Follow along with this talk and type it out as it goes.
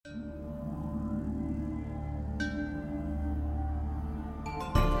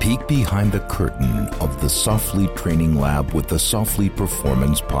peek behind the curtain of the Softly Training Lab with the Softly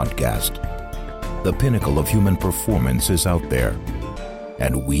Performance Podcast. The pinnacle of human performance is out there,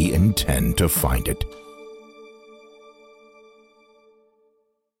 and we intend to find it.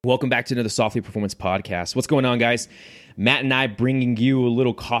 Welcome back to another Softly Performance Podcast. What's going on, guys? Matt and I bringing you a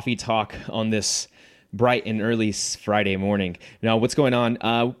little coffee talk on this bright and early Friday morning. Now, what's going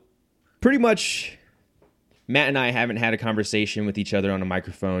on? Pretty much, Matt and I haven't had a conversation with each other on a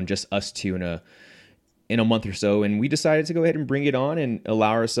microphone, just us two in a month or so, and we decided to go ahead and bring it on and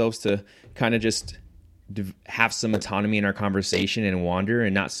allow ourselves to kind of just have some autonomy in our conversation and wander,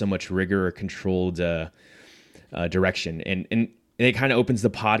 and not so much rigor or controlled direction. And it kind of opens the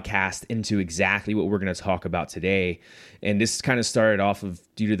podcast into exactly what we're going to talk about today. And this kind of started off of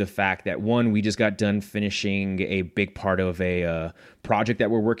due to the fact that, one, we just got done finishing a big part of a project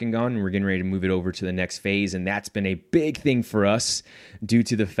that we're working on, and we're getting ready to move it over to the next phase. And that's been a big thing for us due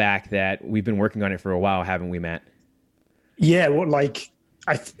to the fact that we've been working on it for a while, haven't we, Matt? Yeah,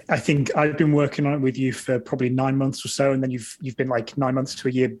 I think I've been working on it with you for probably 9 months or so, and then you've been like 9 months to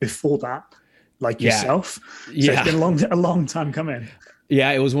a year before that. Yourself. So it's been a long time coming.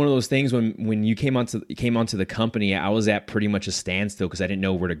 Yeah, it was one of those things when you came onto the company, I was at pretty much a standstill because I didn't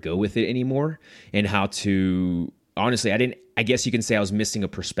know where to go with it anymore, and how to, honestly, I guess you can say I was missing a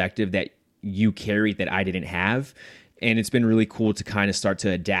perspective that you carried that I didn't have. And it's been really cool to kind of start to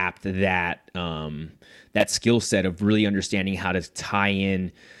adapt that skill set of really understanding how to tie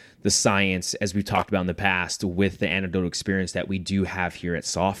in the science, as we've talked about in the past, with the anecdotal experience that we do have here at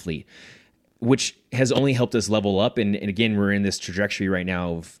Softly, which has only helped us level up. And again, we're in this trajectory right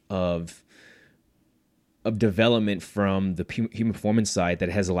now of development from the human performance side that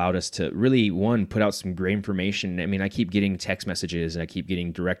has allowed us to really, one, put out some great information. I mean, I keep getting text messages and I keep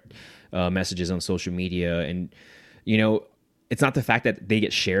getting direct messages on social media. And, you know, it's not the fact that they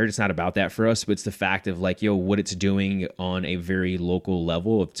get shared. It's not about that for us, but it's the fact of like, what it's doing on a very local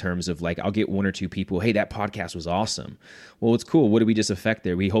level of terms of like, I'll get one or two people, hey, that podcast was awesome. Well, it's cool. What did we just affect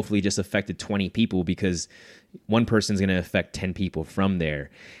there? We hopefully just affected 20 people because one person's going to affect 10 people from there.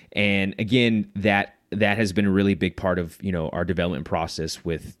 And again, that has been a really big part of, our development process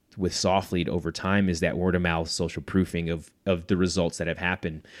with Softly over time, is that word of mouth social proofing of the results that have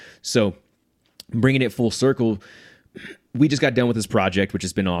happened. So bringing it full circle, we just got done with this project, which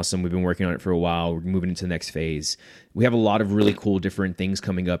has been awesome. We've been working on it for a while. We're moving into the next phase. We have a lot of really cool different things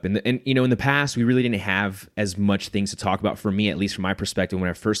coming up. And in the past, we really didn't have as much things to talk about, for me, at least from my perspective, when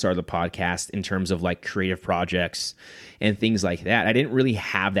I first started the podcast, in terms of like creative projects and things like that. I didn't really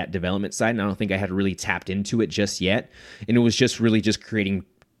have that development side, and I don't think I had really tapped into it just yet. And it was just really just creating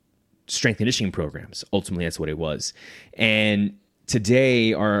strength conditioning programs. Ultimately, that's what it was. And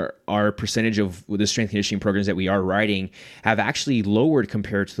today, our percentage of the strength conditioning programs that we are writing have actually lowered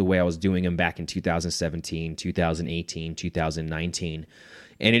compared to the way I was doing them back in 2017, 2018, 2019.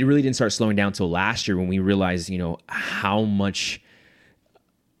 And it really didn't start slowing down until last year when we realized, how much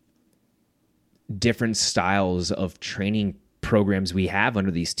different styles of training programs we have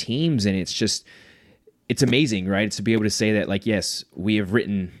under these teams. And it's amazing, right? It's to be able to say that, like, yes, we have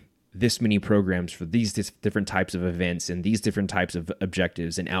written this many programs for these different types of events and these different types of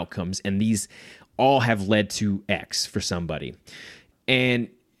objectives and outcomes, and these all have led to X for somebody. And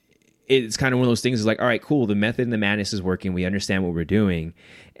it's kind of one of those things is like, all right, cool, the method and the madness is working. We understand what we're doing.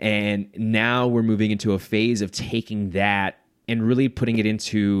 And now we're moving into a phase of taking that and really putting it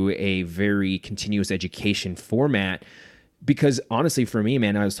into a very continuous education format. Because honestly, for me,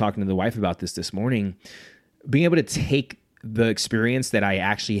 man, I was talking to the wife about this morning, being able to take the experience that I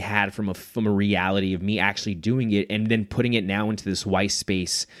actually had from a reality of me actually doing it, and then putting it now into this white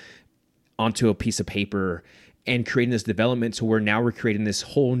space onto a piece of paper and creating this development to where now we're creating this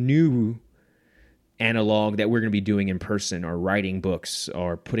whole new analog that we're going to be doing in person, or writing books,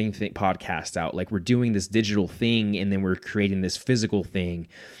 or putting podcasts out. Like, we're doing this digital thing, and then we're creating this physical thing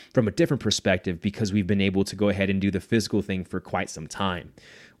from a different perspective, because we've been able to go ahead and do the physical thing for quite some time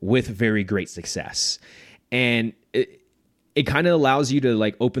with very great success. And it kind of allows you to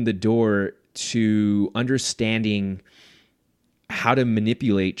like open the door to understanding how to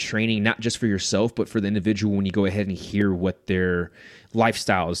manipulate training, not just for yourself, but for the individual, when you go ahead and hear what their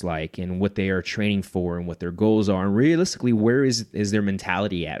lifestyle is like and what they are training for and what their goals are. And realistically, where is their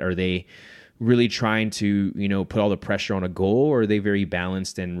mentality at? Are they really trying to, put all the pressure on a goal, or are they very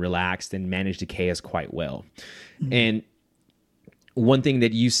balanced and relaxed and manage the chaos quite well? Mm-hmm. And one thing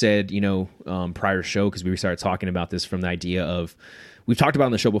that you said, prior show, because we started talking about this from the idea of, we've talked about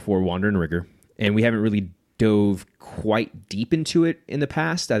on the show before, wander and rigor, and we haven't really dove quite deep into it in the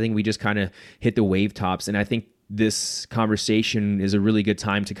past. I think we just kind of hit the wave tops, and I think this conversation is a really good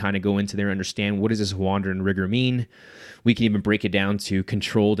time to kind of go into there and understand, what does this wander and rigor mean? We can even break it down to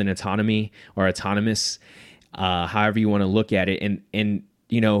controlled and autonomy, or autonomous, however you want to look at it. And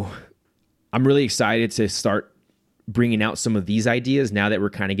I'm really excited to start bringing out some of these ideas now that we're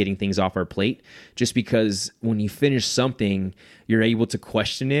kind of getting things off our plate, just because when you finish something, you're able to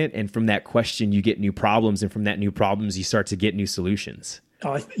question it. And from that question, you get new problems. And from that new problems, you start to get new solutions.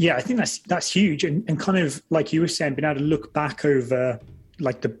 Yeah, I think that's huge. And kind of like you were saying, being able to look back over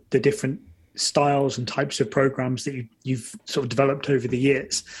like the different styles and types of programs that you've sort of developed over the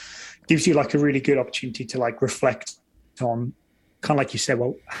years gives you like a really good opportunity to like reflect on, kind of like you said,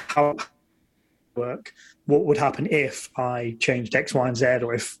 well, how work, what would happen if I changed X, Y, and Z,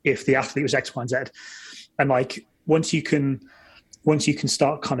 or if the athlete was X, Y, and Z. And like once you can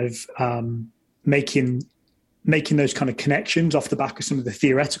start kind of making those kind of connections off the back of some of the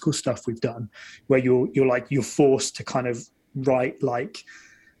theoretical stuff we've done, where you're forced to kind of write like,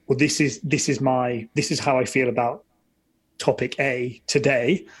 well, this is how I feel about topic A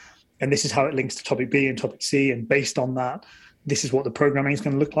today, and this is how it links to topic B and topic C, and based on that, this is what the programming is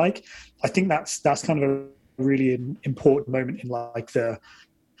going to look like. I think that's kind of a really important moment in like the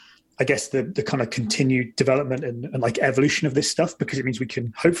kind of continued development and like evolution of this stuff, because it means we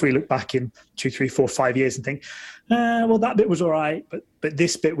can hopefully look back in 2, 3, 4, 5 years and think, well, that bit was all right, but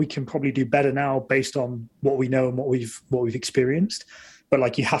this bit we can probably do better now based on what we know and what we've experienced. But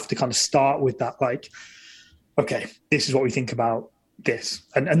like you have to kind of start with that, like, okay, this is what we think about this,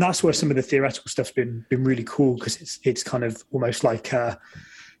 and that's where some of the theoretical stuff's been really cool, because it's kind of almost like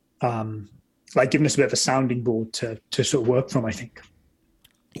giving us a bit of a sounding board to sort of work from, I think.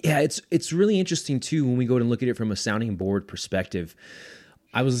 Yeah, it's really interesting too when we go and look at it from a sounding board perspective.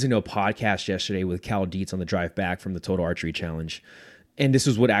 I was listening to a podcast yesterday with Cal Dietz on the drive back from the Total Archery Challenge. And this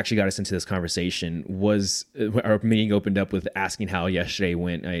was what actually got us into this conversation. Was our meeting opened up with asking how yesterday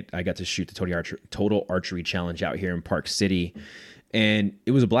went. I got to shoot the Total Archery Challenge out here in Park City, and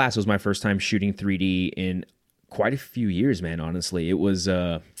it was a blast. It was my first time shooting 3D in quite a few years, man. Honestly, it was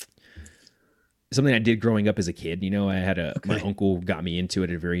something I did growing up as a kid. I had my uncle got me into it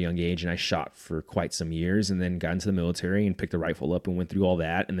at a very young age, and I shot for quite some years, and then got into the military and picked a rifle up and went through all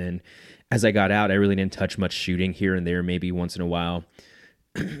that. And then as I got out, I really didn't touch much shooting, here and there, maybe once in a while.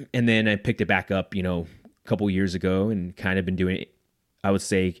 And then I picked it back up, a couple years ago, and kind of been doing it, I would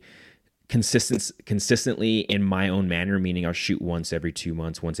say, consistently in my own manner, meaning I'll shoot once every 2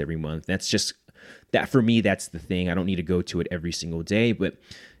 months, once every month. That's just that for me. That's the thing. I don't need to go to it every single day, but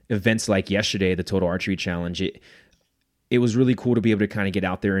events like yesterday, the Total Archery Challenge, it was really cool to be able to kind of get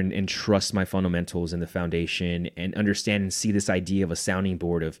out there and trust my fundamentals and the foundation, and understand and see this idea of a sounding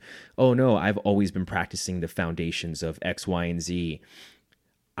board of, oh no, I've always been practicing the foundations of X, Y, and Z.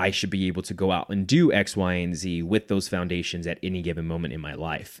 I should be able to go out and do X, Y, and Z with those foundations at any given moment in my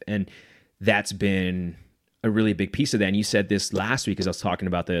life. And that's been a really big piece of that. And you said this last week as I was talking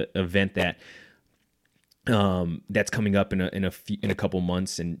about the event that that's coming up in a couple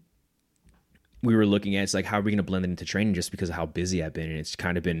months, and we were looking at, it's like, how are we going to blend it into training, just because of how busy I've been. And it's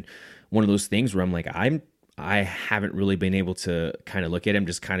kind of been one of those things where I'm like, I haven't really been able to kind of look at it. I'm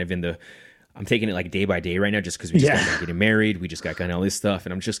just kind of I'm taking it like day by day right now, just because we just got getting married. We just got kind of all this stuff,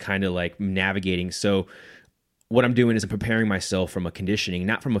 and I'm just kind of like navigating. So what I'm doing is I'm preparing myself from a conditioning,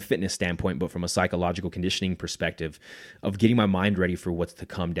 not from a fitness standpoint, but from a psychological conditioning perspective of getting my mind ready for what's to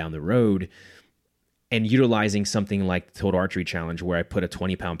come down the road, and utilizing something like the Total Archery Challenge, where I put a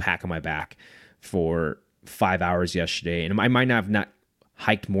 20-pound pack on my back for 5 hours yesterday. And I might not have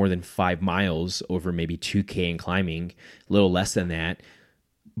hiked more than 5 miles over maybe 2K and climbing, a little less than that.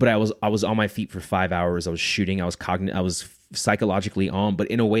 But I was on my feet for 5 hours. I was shooting. I was psychologically on, but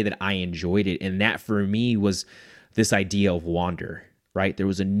in a way that I enjoyed it. And that for me was this idea of wander, right? There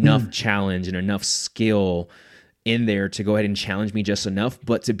was enough challenge and enough skill in there to go ahead and challenge me just enough,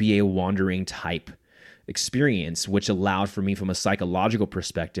 but to be a wandering type experience, which allowed for me from a psychological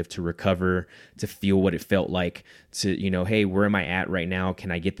perspective to recover, to feel what it felt like to, hey, where am I at right now?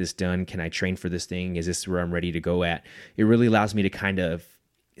 Can I get this done? Can I train for this thing? Is this where I'm ready to go at? It really allows me to kind of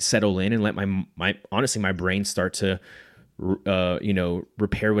settle in and let my brain start to,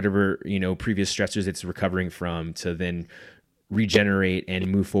 repair whatever, previous stressors it's recovering from, to then regenerate and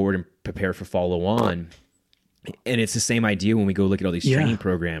move forward and prepare for follow on. And it's the same idea when we go look at all these training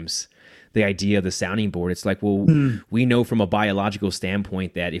programs. The idea of the sounding board, it's like, well, we know from a biological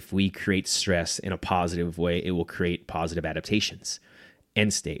standpoint that if we create stress in a positive way, it will create positive adaptations.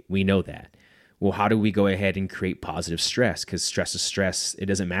 End state, we know that. Well, how do we go ahead and create positive stress? Because stress is stress. It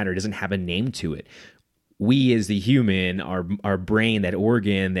doesn't matter. It doesn't have a name to it. we as the human, our brain, that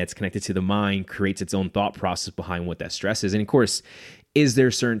organ that's connected to the mind, creates its own thought process behind what that stress is. And of course, is there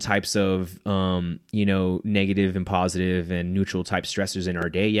certain types of negative and positive and neutral type stressors in our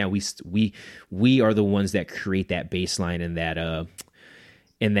day? Yeah, we are the ones that create that baseline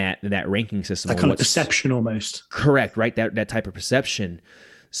and that ranking system. That kind of perception almost. Correct, right? That type of perception.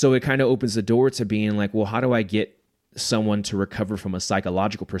 So it kind of opens the door to being like, well, how do I get someone to recover from a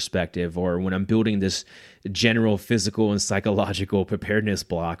psychological perspective, or when I'm building this general physical and psychological preparedness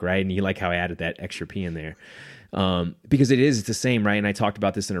block, right? And you like how I added that extra P in there. Because it's the same, right? And I talked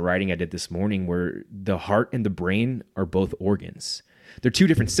about this in a writing I did this morning, where the heart and the brain are both organs. They're two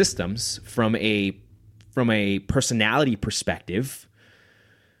different systems from a personality perspective,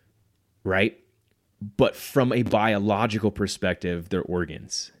 right? But from a biological perspective, they're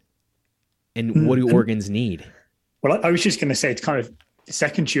organs. And what do organs need? Well, I was just going to say, it's kind of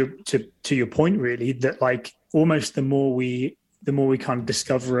second to your point, really, that like almost the more we kind of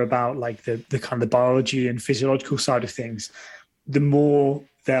discover about like the kind of the biology and physiological side of things, the more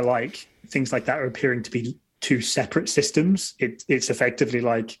they're like things like that are appearing to be two separate systems. It's effectively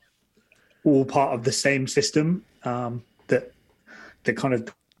like all part of the same system, that kind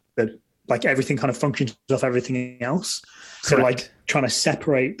of that like everything kind of functions off everything else. So like trying to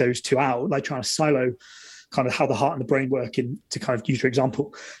separate those two out, like trying to silo kind of how the heart and the brain work, in to kind of use your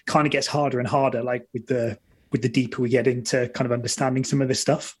example, kind of gets harder and harder, like with the deeper we get into kind of understanding some of this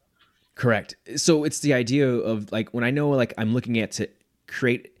stuff. Correct. So it's the idea of like, when I know like I'm looking at to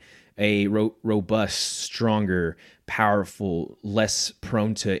create a robust, stronger, powerful, less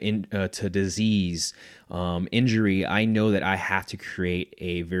prone to disease, injury, I know that I have to create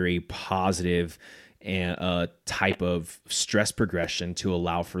a very positive type of stress progression to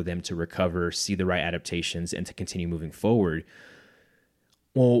allow for them to recover, see the right adaptations, and to continue moving forward.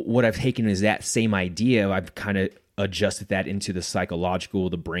 Well, what I've taken is that same idea, I've kind of adjusted that into the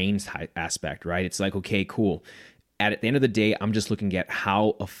psychological, the brain aspect, right? It's like, okay, cool. At the end of the day, I'm just looking at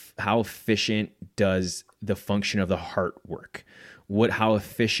how efficient does the function of the heart work? How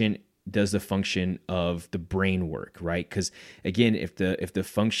efficient does the function of the brain work, right? Because again, if the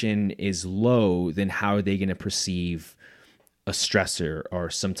function is low, then how are they going to perceive a stressor or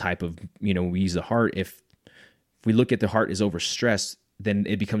some type of, we use the heart. If we look at the heart is overstressed, then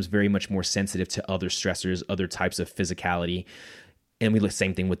it becomes very much more sensitive to other stressors, other types of physicality. And we look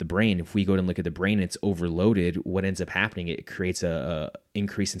same thing with the brain. If we go and look at the brain, it's overloaded. What ends up happening? It creates a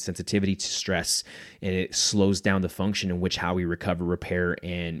increase in sensitivity to stress, and it slows down the function in which how we recover, repair,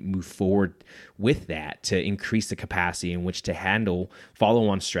 and move forward with that to increase the capacity in which to handle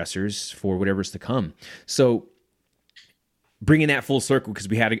follow-on stressors for whatever's to come. So bringing that full circle, because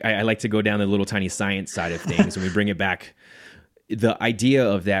I like to go down the little tiny science side of things, and we bring it back. The idea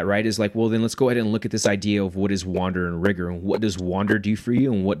of that, right, is like, well, then let's go ahead and look at this idea of what is wander and rigor, and what does wander do for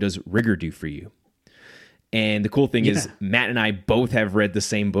you, and what does rigor do for you. And the cool thing is Matt and I both have read the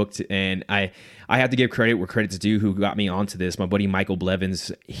same book, and I have to give credit where credit's due, who got me onto this. My buddy Michael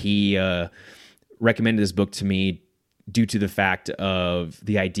Blevins, he recommended this book to me due to the fact of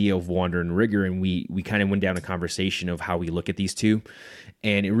the idea of wander and rigor, and we kind of went down a conversation of how we look at these two,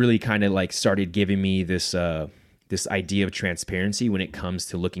 and it really kind of like started giving me this idea of transparency when it comes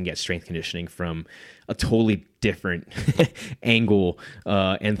to looking at strength conditioning from a totally different angle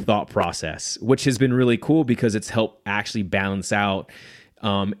and thought process, which has been really cool because it's helped actually balance out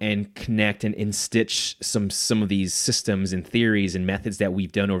and connect and stitch some of these systems and theories and methods that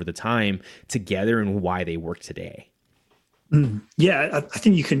we've done over the time together and why they work today. Yeah, I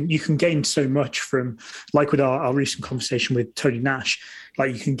think you can gain so much from, like with our recent conversation with Tony Nash,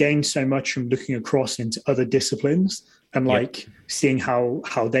 like you can gain so much from looking across into other disciplines and like seeing how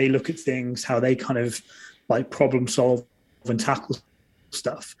they look at things, how they kind of like problem solve and tackle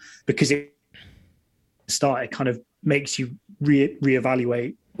stuff, because it kind of makes you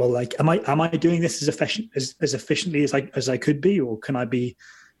reevaluate. Well, like, am I doing this as efficiently as I could be, or can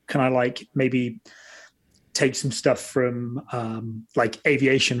I like maybe take some stuff from like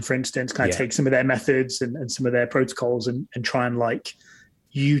aviation, for instance, take some of their methods and some of their protocols and try and like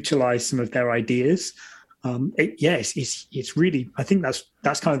utilize some of their ideas. It's really, I think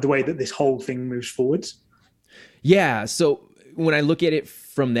that's kind of the way that this whole thing moves forwards. Yeah. So when I look at it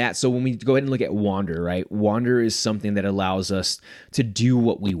from that, so when we go ahead and look at wander, right? Wander is something that allows us to do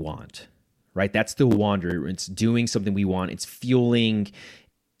what we want, right? That's the wander. It's doing something we want. It's fueling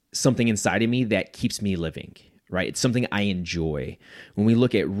something inside of me that keeps me living, right? It's something I enjoy. When we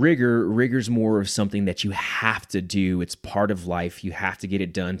look at rigor's more of something that you have to do. It's part of life. You have to get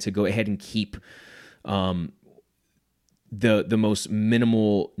it done to go ahead and keep the most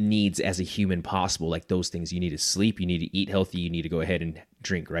minimal needs as a human possible. Like those things, you need to sleep, you need to eat healthy, you need to go ahead and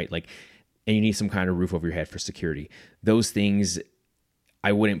drink, right? Like, and you need some kind of roof over your head for security. Those things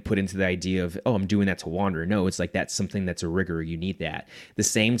I wouldn't put into the idea of, oh, I'm doing that to wander. No, it's like that's something that's a rigor. You need that. At the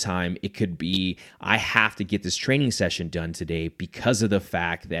same time, it could be, I have to get this training session done today because of the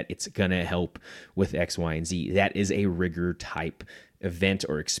fact that it's going to help with X, Y, and Z. That is a rigor type event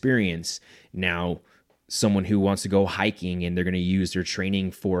or experience. Now, someone who wants to go hiking and they're going to use their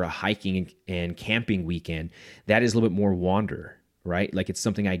training for a hiking and camping weekend, that is a little bit more wander, right? Like it's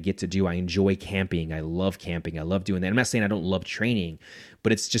something I get to do. I enjoy camping. I love camping. I love doing that. I'm not saying I don't love training,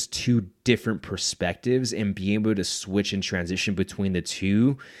 but it's just two different perspectives, and being able to switch and transition between the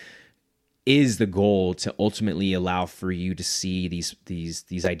two is the goal to ultimately allow for you to see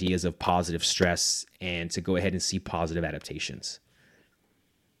these ideas of positive stress and to go ahead and see positive adaptations.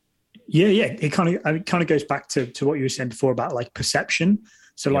 Yeah. It kind of goes back to what you were saying before about like perception.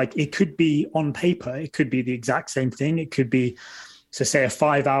 So like it could be on paper, it could be the exact same thing. It could be, so say a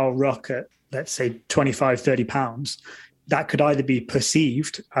 5-hour ruck at, let's say 25, 30 pounds. That could either be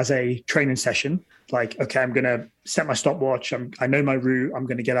perceived as a training session, like, okay, I'm going to set my stopwatch. I know my route. I'm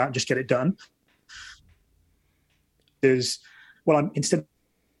going to get out and just get it done. Instead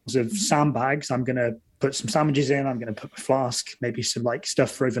of sandbags, I'm going to put some sandwiches in. I'm going to put my flask, maybe some like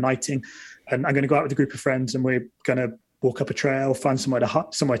stuff for overnighting. And I'm going to go out with a group of friends and we're going to walk up a trail, find somewhere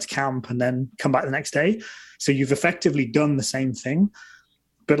to camp, and then come back the next day. So you've effectively done the same thing,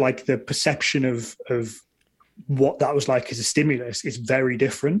 but like the perception of what that was like as a stimulus is very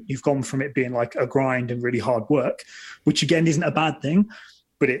different. You've gone from it being like a grind and really hard work, which again isn't a bad thing,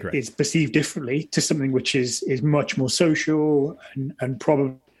 but it's perceived differently, to something which is much more social and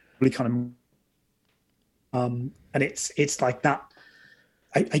probably kind of and it's like that.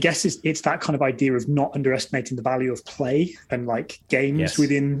 I guess it's that kind of idea of not underestimating the value of play and like games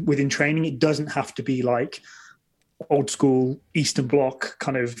within training. It doesn't have to be like old school Eastern Bloc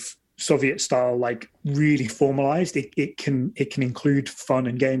kind of Soviet style, like really formalized. It can include fun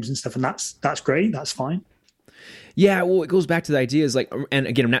and games and stuff, and that's great. That's fine. Yeah, well, it goes back to the idea is like, and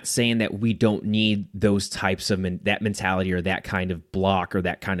again, I'm not saying that we don't need those types of that mentality or that kind of block or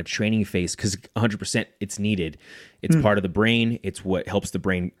that kind of training phase, because 100% it's needed. It's part of the brain. It's what helps the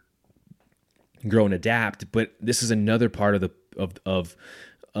brain grow and adapt. But this is another part of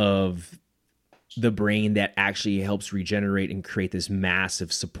the brain that actually helps regenerate and create this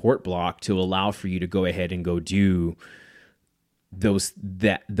massive support block to allow for you to go ahead and go do those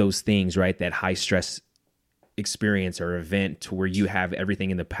things, right? That high stress experience or event, to where you have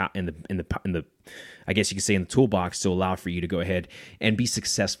everything in the I guess you could say in the toolbox to allow for you to go ahead and be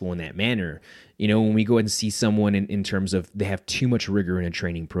successful in that manner. You know, when we go ahead and see someone in terms of they have too much rigor in a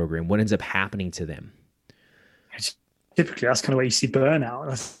training program, what ends up happening to them? Typically, that's kind of where you see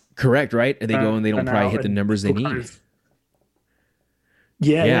burnout. Correct, right? And they go and they don't probably hit the numbers they need.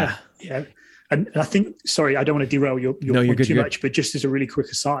 Yeah. And I think, sorry, I don't want to derail your point too much, but just as a really quick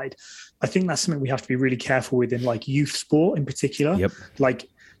aside, I think that's something we have to be really careful with in like youth sport in particular. Yep. Like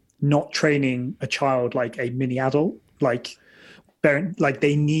not training a child like a mini adult, like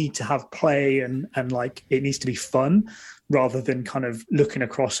they need to have play and like it needs to be fun, rather than kind of looking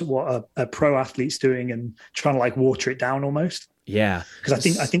across at what a pro athlete's doing and trying to like water it down almost. Yeah. Because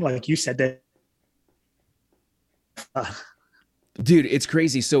I think like you said that. Dude, it's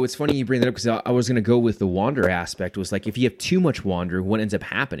crazy. So it's funny you bring that up, because I was going to go with the wander aspect. Was like, if you have too much wander, what ends up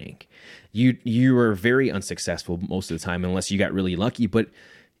happening? You are very unsuccessful most of the time, unless you got really lucky. But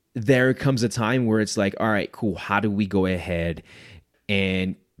there comes a time where it's like, all right, cool. How do we go ahead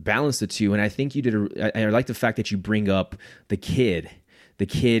and balance the two? And I think you did. I like the fact that you bring up the kid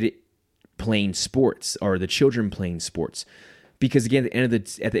playing sports, or the children playing sports. Because again, at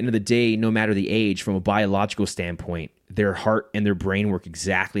the end of the day, no matter the age, from a biological standpoint, their heart and their brain work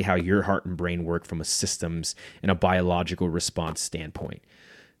exactly how your heart and brain work from a systems and a biological response standpoint.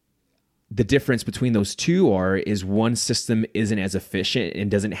 The difference between those two is one system isn't as efficient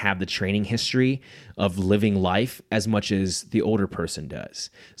and doesn't have the training history of living life as much as the older person does.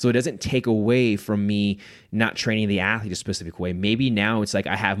 So it doesn't take away from me not training the athlete a specific way. Maybe now it's like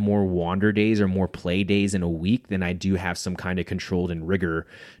I have more wander days or more play days in a week than I do have some kind of controlled and rigor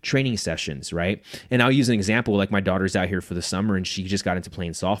training sessions, right? And I'll use an example, like my daughter's out here for the summer and she just got into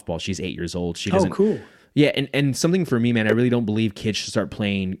playing softball. She's 8 years old. She doesn't. Oh, cool. Yeah, and something for me, man, I really don't believe kids should start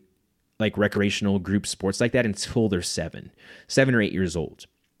playing like recreational group sports like that until they're 7 or 8 years old.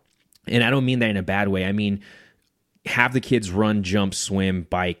 And I don't mean that in a bad way. I mean, have the kids run, jump, swim,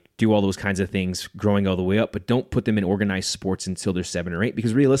 bike, do all those kinds of things growing all the way up, but don't put them in organized sports until they're 7 or 8,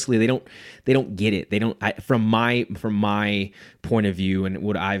 because realistically they don't get it. They don't, from my point of view, and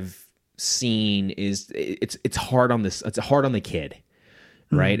what I've seen is it's hard on this. It's hard on the kid,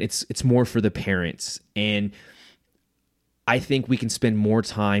 right? It's more for the parents. And I think we can spend more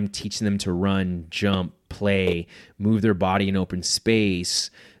time teaching them to run, jump, play, move their body in open space,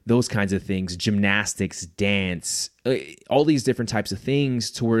 those kinds of things, gymnastics, dance, all these different types of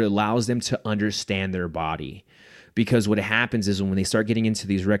things, to where it allows them to understand their body. Because what happens is when they start getting into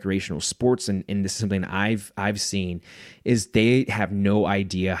these recreational sports, and this is something I've seen, is they have no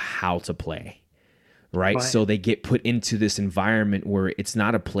idea how to play, right? So they get put into this environment where it's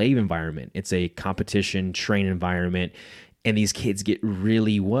not a play environment. It's a competition, train environment. And these kids get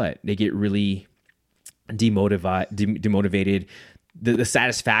really They get really demotivated. The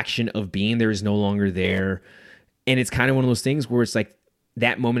satisfaction of being there is no longer there. And it's kind of one of those things where it's like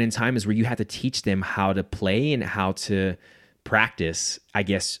that moment in time is where you have to teach them how to play and how to practice, I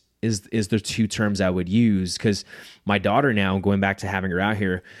guess, is the two terms I would use. Because my daughter now, going back to having her out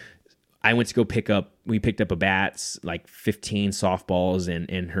here, I went to go we picked up a bats, like 15 softballs,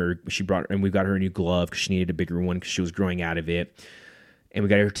 and we got her a new glove because she needed a bigger one because she was growing out of it. And we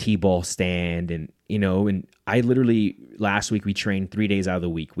got her T-ball stand, and I literally, last week we trained 3 days out of the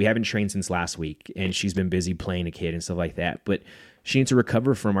week. We haven't trained since last week, and she's been busy playing a kid and stuff like that. But she needs to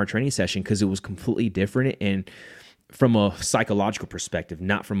recover from our training session because it was completely different, and from a psychological perspective,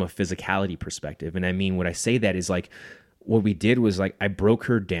 not from a physicality perspective. And I mean, when I say that is like, what we did was like I broke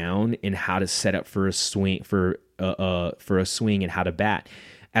her down in how to set up for a swing, for a swing, and how to bat,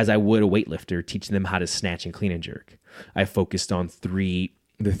 as I would a weightlifter, teaching them how to snatch and clean and jerk. I focused on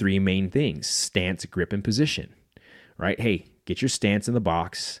the three main things: stance, grip, and position. Right? Hey, get your stance in the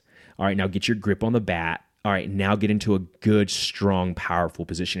box. All right, now get your grip on the bat. All right, now get into a good, strong, powerful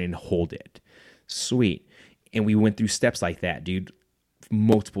position and hold it. Sweet. And we went through steps like that, dude,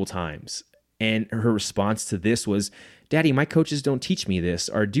 multiple times. And her response to this was, "Daddy, my coaches don't teach me this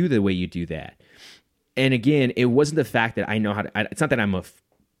or do the way you do that." And again, it wasn't the fact that I know how to, it's not that I'm a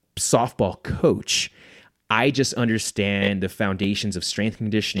softball coach. I just understand the foundations of strength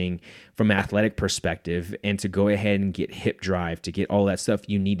conditioning from an athletic perspective, and to go ahead and get hip drive, to get all that stuff,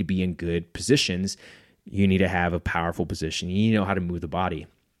 you need to be in good positions. You need to have a powerful position. You need to know how to move the body.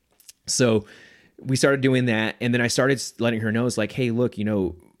 So we started doing that, and then I started letting her know, it's like, hey, look,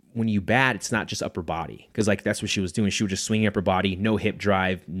 when you bat, it's not just upper body, because like that's what she was doing. She was just swinging upper body, no hip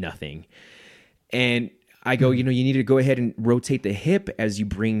drive, nothing. And I go, you need to go ahead and rotate the hip as you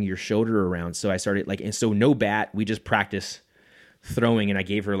bring your shoulder around. So I started and so no bat, we just practice throwing, and I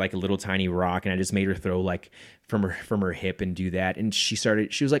gave her like a little tiny rock, and I just made her throw like from her hip and do that. And she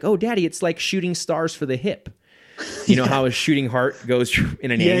was like, "Oh, Daddy, it's like shooting stars for the hip." You know how a shooting heart goes in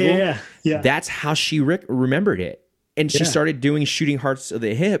an angle? Yeah. That's how she remembered it. And she started doing shooting hearts of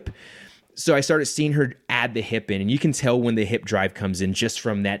the hip. So I started seeing her add the hip in, and you can tell when the hip drive comes in just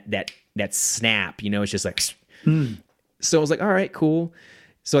from that snap, it's just like, So I was like, all right, cool.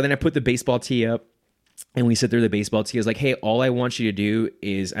 So then I put the baseball tee up, and we sit there, the baseball tee. I was like, hey, all I want you to do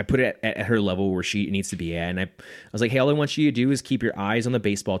is, I put it at her level where she needs to be at. And I was like, hey, all I want you to do is keep your eyes on the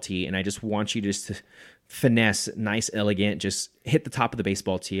baseball tee. And I just want you to finesse, nice, elegant, just hit the top of the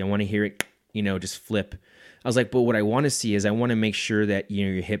baseball tee. I want to hear it, just flip. I was like, but what I want to see is, I want to make sure that,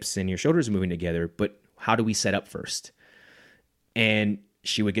 your hips and your shoulders are moving together, but how do we set up first? And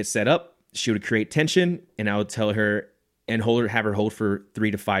she would get set up, she would create tension, and I would tell her and have her hold for 3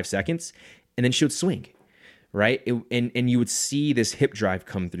 to 5 seconds, and then she would swing, right? And you would see this hip drive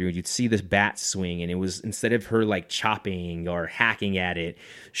come through, you'd see this bat swing, and it was, instead of her like chopping or hacking at it,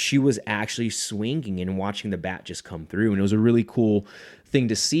 she was actually swinging and watching the bat just come through. And it was a really cool thing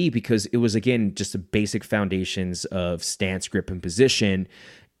to see, because it was, again, just the basic foundations of stance, grip, and position,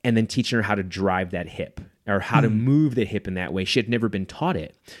 and then teaching her how to drive that hip or how to move the hip in that way. She had never been taught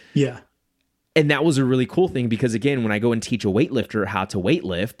it. Yeah. And that was a really cool thing, because again, when I go and teach a weightlifter how to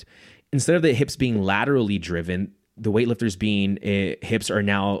weightlift, instead of the hips being laterally driven, the weighlifters being hips are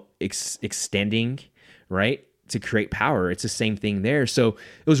now extending, right, to create power. It's the same thing there. So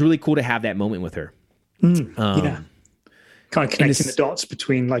it was really cool to have that moment with her. Kind of connecting the dots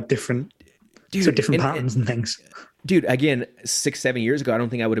between like different patterns and things. Dude, again, 6-7 years ago, I don't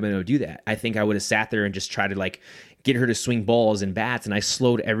think I would have been able to do that. I think I would have sat there and just tried to like get her to swing balls and bats, and I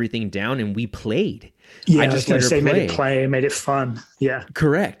slowed everything down and we played. Yeah, I just let her play. Made it play, made it fun. Yeah.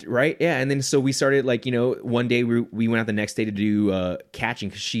 Correct, right? Yeah, and then so we started like, one day we went out the next day to do catching,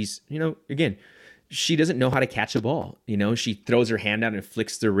 because she's, again, she doesn't know how to catch a ball. You know, she throws her hand out and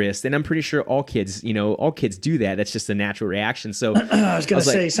flicks the wrist. And I'm pretty sure all kids do that. That's just a natural reaction. So I was going to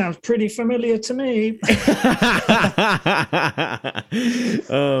say, sounds pretty familiar to me.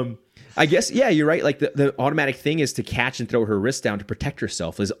 I guess, yeah, you're right. Like the automatic thing is to catch and throw her wrist down to protect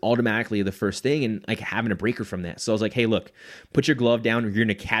herself is automatically the first thing, and like having to break her from that. So I was like, hey, look, put your glove down. You're going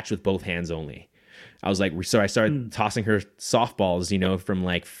to catch with both hands only. I was like, so I started tossing her softballs, you know, from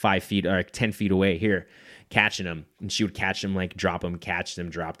like 5 feet or like 10 feet away here, catching them. And she would catch them, like drop them, catch them,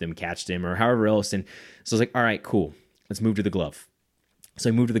 drop them, catch them, or however else. And so I was like, all right, cool. Let's move to the glove. So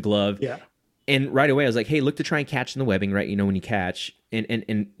I moved to the glove. Yeah. And right away I was like, hey, look to try and catch in the webbing, right? You know, when you catch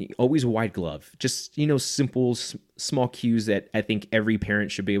and always a wide glove, just, you know, simple, small cues that I think every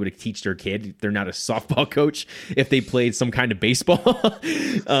parent should be able to teach their kid. If they're not a softball coach, if they played some kind of baseball.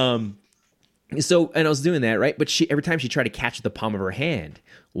 So, and I was doing that, right? But every time she tried to catch with the palm of her hand.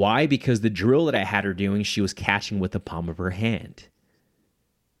 Why? Because the drill that I had her doing, she was catching with the palm of her hand.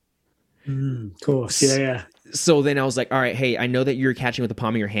 Of course. Yeah. So then I was like, all right, hey, I know that you're catching with the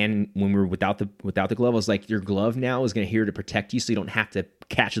palm of your hand when we were without the glove. I was like, your glove now is going to here to protect you, so you don't have to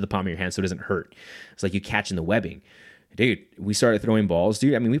catch with the palm of your hand, so it doesn't hurt. It's like you catch in the webbing. Dude, we started throwing balls,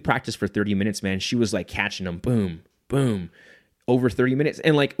 dude. I mean, we practiced for 30 minutes, man. She was like catching them, boom, boom, over 30 minutes.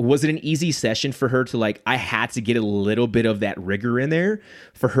 And like, was it an easy session for her to like, I had to get a little bit of that rigor in there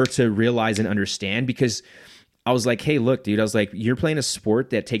for her to realize and understand, because I was like, hey, look, dude, I was like, you're playing a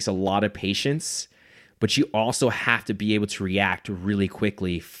sport that takes a lot of patience, but you also have to be able to react really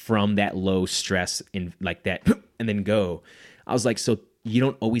quickly from that low stress and like that, and then go. I was like, so you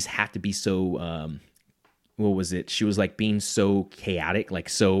don't always have to be so, what was it? She was like being so chaotic, like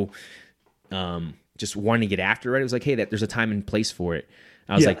so, just wanting to get after it. It was like, hey, there's a time and place for it.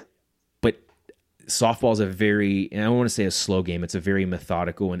 I was like, but softball is a very, and I don't want to say a slow game. It's a very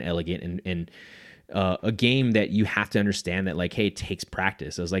methodical and elegant and a game that you have to understand that like, hey, it takes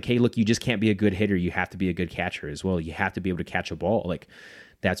practice. I was like, hey, look, you just can't be a good hitter. You have to be a good catcher as well. You have to be able to catch a ball. Like,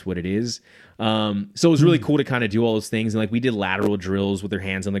 that's what it is. So it was really cool to kind of do all those things. And like, we did lateral drills with her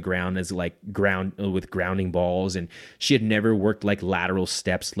hands on the ground as like grounding balls. And she had never worked like lateral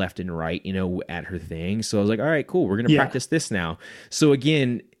steps left and right, you know, at her thing. So I was like, all right, cool. We're going to practice this now. So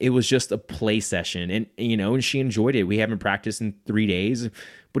again, it was just a play session, and, you know, and she enjoyed it. We haven't practiced in 3 days,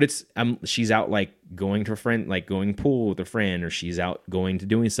 but it's, she's out like going to a friend, like going pool with a friend, or she's out going to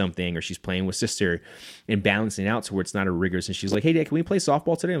doing something, or she's playing with sister and balancing out to where it's not a rigorous. And she's like, hey, Dad, can we play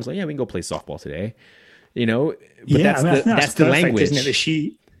softball today? I was like, yeah, we can go play softball today, you know, but that's the perfect, language. Isn't it?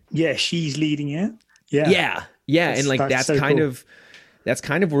 That she's leading it. Yeah. And like, that's so kind cool. That's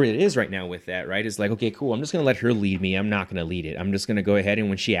kind of where it is right now with that, right? It's like, okay, cool. I'm just going to let her lead me. I'm not going to lead it. I'm just going to go ahead. And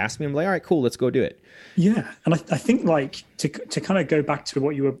when she asks me, I'm like, all right, cool, let's go do it. Yeah. And I think like to kind of go back to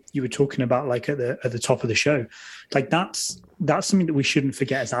what you were talking about, like at the top of the show, like that's something that we shouldn't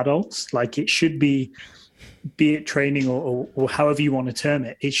forget as adults. Like it should be it training or however you want to term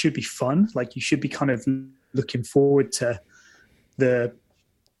it, it should be fun. Like you should be kind of looking forward to the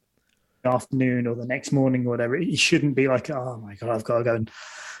afternoon or the next morning or whatever. It shouldn't be like, oh my God, I've got to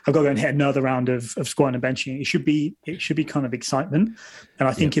go and hit another round of squatting and benching. It should be kind of excitement. And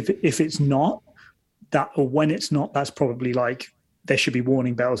I think if it's not that, or when it's not, that's probably like, there should be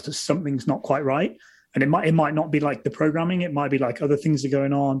warning bells that something's not quite right. And it might not be like the programming, it might be like other things are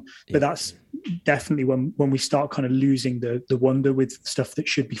going on, but that's definitely when we start kind of losing the wonder with stuff that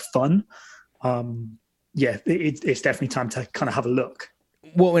should be fun. It's definitely time to kind of have a look.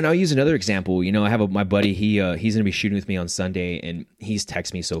 Well, and I'll use another example. You know, I have my buddy. He's going to be shooting with me on Sunday, and he's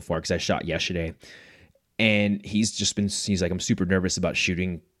texted me so far because I shot yesterday, and he's like, I'm super nervous about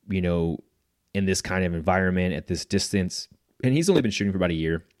shooting, you know, in this kind of environment at this distance. And he's only been shooting for about a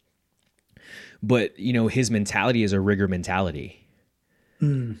year, but you know, his mentality is a rigor mentality.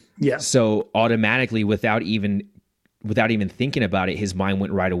 So automatically, without even thinking about it, his mind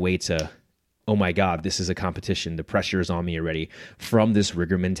went right away to, oh my God, this is a competition. The pressure is on me already from this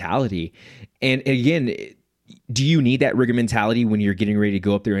rigor mentality. And again, do you need that rigor mentality when you're getting ready to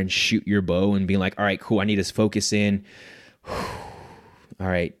go up there and shoot your bow and being like, all right, cool, I need to focus in. All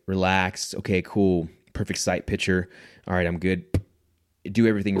right, relax. Okay, cool. Perfect sight picture. All right, I'm good. Do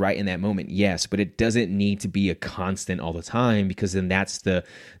everything right in that moment. Yes, but it doesn't need to be a constant all the time, because then that's the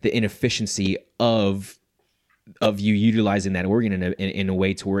inefficiency of you utilizing that organ in a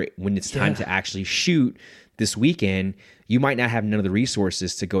way to where when it's time to actually shoot this weekend, you might not have none of the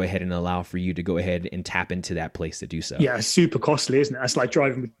resources to go ahead and allow for you to go ahead and tap into that place to do so. Yeah, it's super costly, isn't it? That's like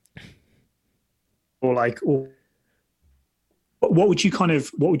driving what would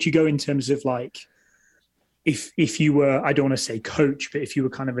you go in terms of like if you were, I don't want to say coach, but if you were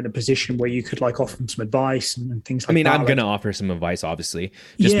kind of in a position where you could like offer them some advice and things like that. I'm going to offer some advice, obviously,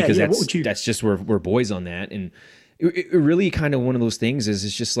 just because that's just we're boys on that. And it really kind of one of those things is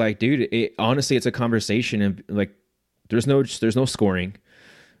it's just like, dude, honestly, it's a conversation, and like, there's no scoring.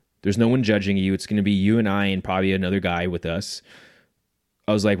 There's no one judging you. It's going to be you and I and probably another guy with us.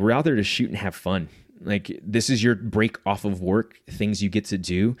 I was like, we're out there to shoot and have fun. Like, this is your break off of work, things you get to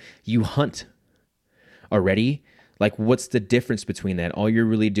do. You hunt already. Like, what's the difference between that? All you're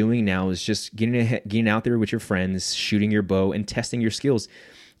really doing now is just getting out there with your friends, shooting your bow and testing your skills.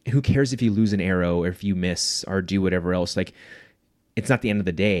 Who cares if you lose an arrow or if you miss or do whatever else? Like, it's not the end of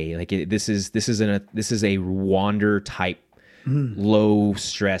the day. Like, this is a wander type, low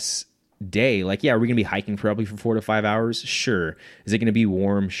stress day. Like, yeah, are we gonna be hiking probably for 4 to 5 hours? Sure. Is it gonna be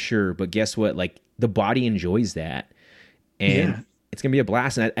warm? Sure. But guess what? Like, the body enjoys that, and it's gonna be a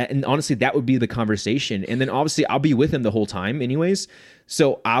blast. And honestly, that would be the conversation. And then obviously, I'll be with him the whole time, anyways.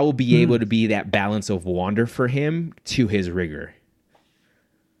 So I will be able to be that balance of wander for him to his rigor.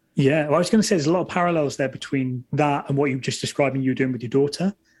 Yeah, well, I was going to say there's a lot of parallels there between that and what you were just describing you were doing with your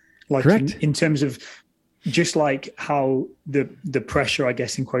daughter. Like, in terms of just like how the pressure, I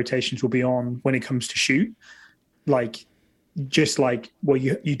guess, in quotations, will be on when it comes to shoot. Like, just like, well,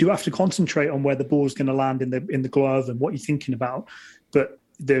 you do have to concentrate on where the ball's going to land in the glove and what you're thinking about, but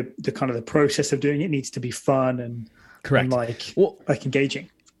the kind of the process of doing it needs to be fun and like engaging.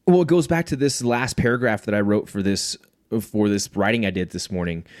 Well, it goes back to this last paragraph that I wrote for this writing I did this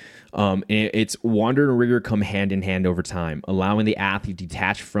morning. And it's wander and rigor come hand in hand over time, allowing the athlete to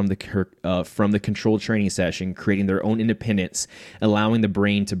detach from the controlled training session, creating their own independence, allowing the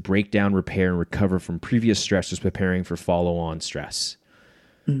brain to break down, repair, and recover from previous stressors, preparing for follow-on stress,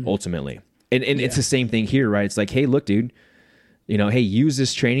 ultimately. And it's the same thing here, right? It's like, hey, look, dude, hey, use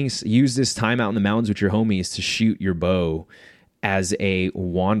this time out in the mountains with your homies to shoot your bow as a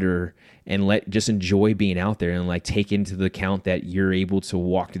wander, and just enjoy being out there, and like take into the account that you're able to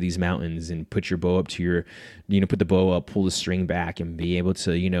walk to these mountains and put your bow up to put the bow up, pull the string back, and be able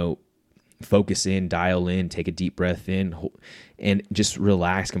to, focus in, dial in, take a deep breath in, and just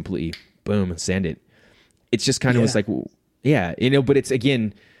relax completely. Boom, and send it. It's just kind of it's like, but it's,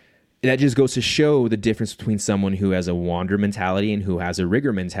 again, that just goes to show the difference between someone who has a wander mentality and who has a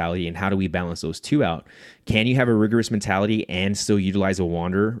rigor mentality, and how do we balance those two out? Can you have a rigorous mentality and still utilize a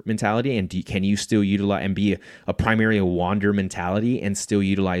wander mentality? And can you still utilize and be a primary wander mentality and still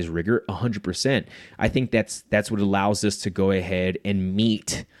utilize rigor? 100%. I think that's what allows us to go ahead and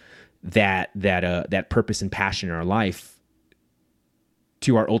meet that purpose and passion in our life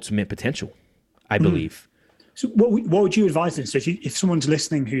to our ultimate potential, I believe. So what would you advise them? So if someone's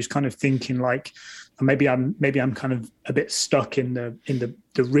listening who's kind of thinking like, maybe I'm kind of a bit stuck in the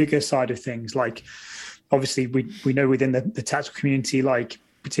rigor side of things. Like, obviously we know within the tactical community, like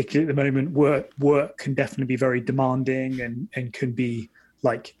particularly at the moment, work can definitely be very demanding and can be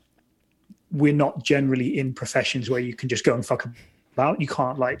like, we're not generally in professions where you can just go and fuck about. You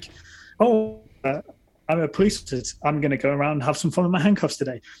can't like, I'm a police officer, I'm going to go around and have some fun with my handcuffs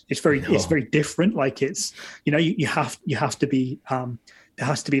today. It's very different. Like, it's, you have to be, there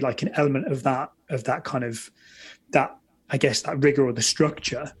has to be like an element of that kind of, that, I guess, that rigor or the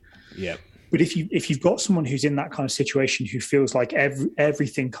structure. Yeah. But if you've got someone who's in that kind of situation, who feels like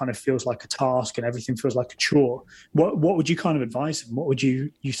everything kind of feels like a task and everything feels like a chore, what would you kind of advise them? What would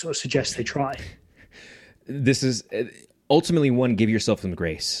you sort of suggest they try? This is ultimately, one, give yourself some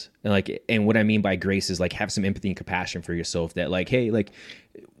grace. And what I mean by grace is like, have some empathy and compassion for yourself, that like, hey, like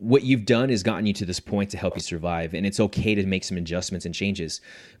what you've done has gotten you to this point to help you survive. And it's okay to make some adjustments and changes.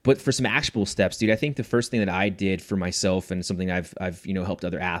 But for some actionable steps, dude, I think the first thing that I did for myself, and something I've helped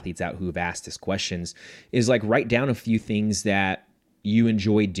other athletes out who have asked us questions, is like, write down a few things that you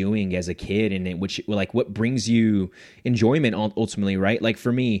enjoy doing as a kid, and which, like, what brings you enjoyment ultimately, right? Like,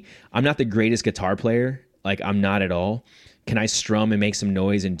 for me, I'm not the greatest guitar player. Like, I'm not at all. Can I strum and make some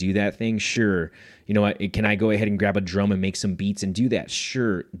noise and do that thing? Sure. Can I go ahead and grab a drum and make some beats and do that?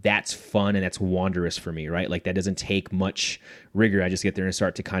 Sure. That's fun and that's wondrous for me, right? Like, that doesn't take much rigor. I just get there and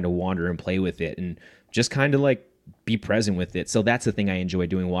start to kind of wander and play with it and just kind of like be present with it. So that's the thing I enjoy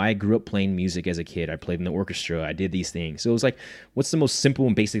doing. Why I grew up playing music as a kid. I played in the orchestra. I did these things. So it was like, what's the most simple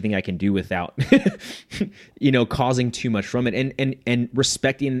and basic thing I can do without, causing too much from it, and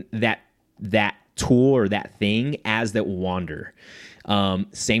respecting that tool or that thing as that wander.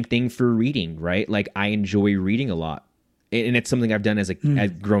 Same thing for reading, right? Like, I enjoy reading a lot, and it's something I've done as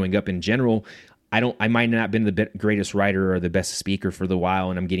growing up in general. I might not have been the greatest writer or the best speaker for the while,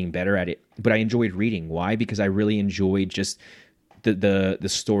 and I'm getting better at it, but I enjoyed reading. Why? Because I really enjoyed just the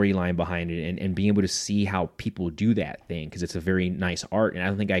storyline behind it and being able to see how people do that thing, because it's a very nice art. And I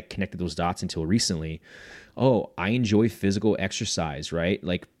don't think I connected those dots until recently. Oh, I enjoy physical exercise, right?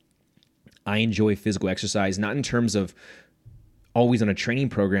 Like, I enjoy physical exercise, not in terms of always on a training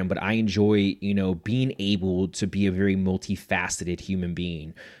program, but I enjoy, being able to be a very multifaceted human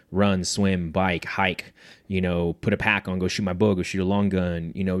being. Run, swim, bike, hike, put a pack on, go shoot my bow, go shoot a long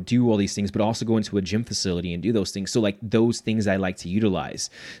gun, do all these things, but also go into a gym facility and do those things. So like those things I like to utilize.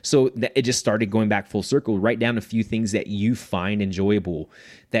 So it just started going back full circle. Write down a few things that you find enjoyable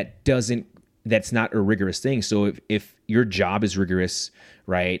that's not a rigorous thing. So if your job is rigorous,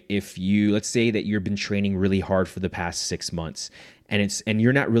 right? Let's say that you've been training really hard for the past 6 months and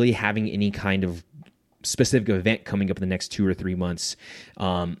you're not really having any kind of specific event coming up in the next 2 or 3 months,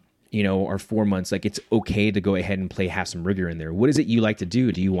 or 4 months, like it's okay to go ahead and have some rigor in there. What is it you like to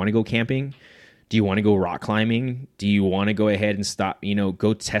do? Do you want to go camping? Do you want to go rock climbing? Do you want to go ahead and stop,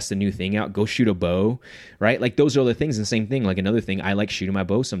 go test a new thing out, go shoot a bow, right? Like those are the things. And same thing, like another thing, I like shooting my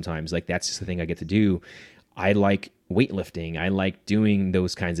bow sometimes. Like that's just the thing I get to do. I like weightlifting. I like doing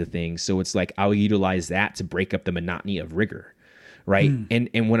those kinds of things. So it's like, I'll utilize that to break up the monotony of rigor, right?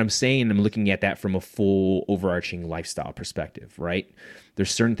 And what I'm saying, I'm looking at that from a full overarching lifestyle perspective, right?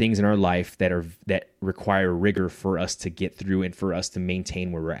 There's certain things in our life that require rigor for us to get through and for us to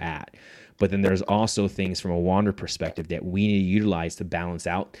maintain where we're at. But then there's also things from a wander perspective that we need to utilize to balance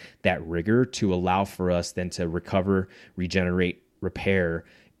out that rigor to allow for us then to recover, regenerate, repair,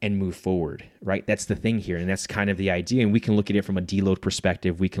 and move forward, right? That's the thing here. And that's kind of the idea. And we can look at it from a deload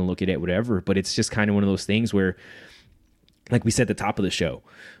perspective. We can look at it whatever, but it's just kind of one of those things where, like we said at the top of the show,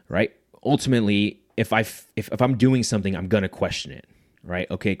 right? Ultimately, if I'm doing something, I'm going to question it, right?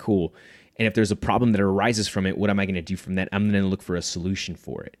 Okay, cool. And if there's a problem that arises from it, what am I going to do from that? I'm going to look for a solution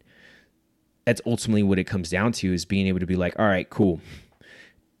for it. That's ultimately what it comes down to, is being able to be like, all right, cool.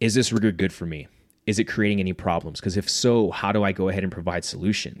 Is this rigor good for me? Is it creating any problems? Because if so, how do I go ahead and provide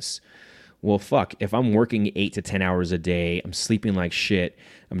solutions? Well, fuck, if I'm working 8 to 10 hours a day, I'm sleeping like shit,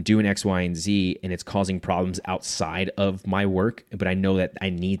 I'm doing X, Y, and Z, and it's causing problems outside of my work, but I know that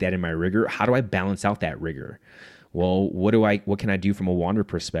I need that in my rigor, how do I balance out that rigor? Well, what can I do from a wander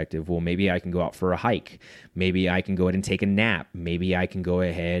perspective? Well, maybe I can go out for a hike. Maybe I can go ahead and take a nap. Maybe I can go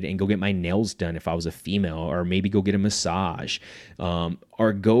ahead and go get my nails done if I was a female, or maybe go get a massage,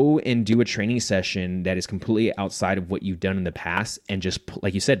 or go and do a training session that is completely outside of what you've done in the past, and just,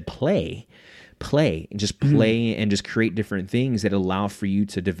 like you said, play and just play and just create different things that allow for you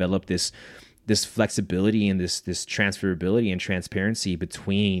to develop this flexibility and this transferability and transparency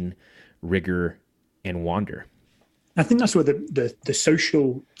between rigor and wander. I think that's where the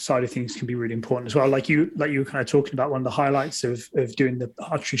social side of things can be really important as well. Like you were kind of talking about, one of the highlights of doing the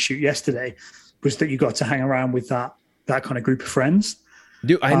archery shoot yesterday was that you got to hang around with that kind of group of friends.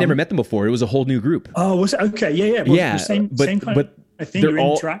 Dude, I had never met them before. It was a whole new group. Oh, was it? Okay. Yeah. Well, yeah. Same kind of thing. You're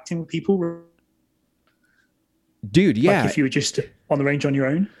interacting with people. Dude, yeah. Like if you were just on the range on your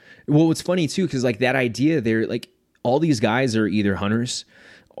own. Well, it's funny too, because like that idea, they're like, all these guys are either hunters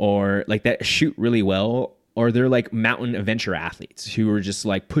or like that shoot really well, or they're like mountain adventure athletes who are just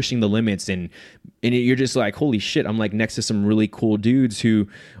like pushing the limits, and you're just like, holy shit, I'm like next to some really cool dudes who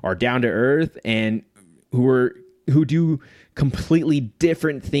are down to earth and who do completely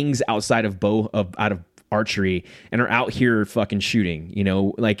different things outside of out of archery, and are out here fucking shooting,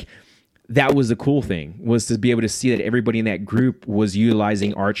 like that was the cool thing, was to be able to see that everybody in that group was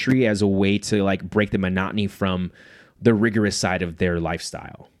utilizing archery as a way to like break the monotony from the rigorous side of their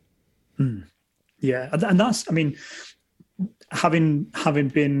lifestyle. Yeah. And that's, I mean, having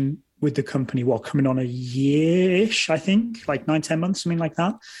been with the company, coming on a year-ish, I think, like 9-10 months, something like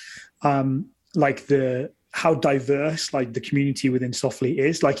that. Like how diverse like the community within Softly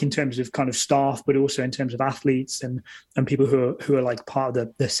is, like in terms of kind of staff, but also in terms of athletes and people who are like part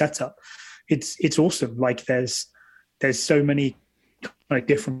of the setup. It's awesome. Like there's so many like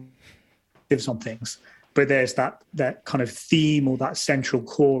different gives on things, but there's that kind of theme or that central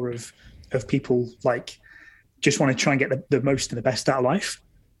core of people like just want to try and get the most and the best out of life.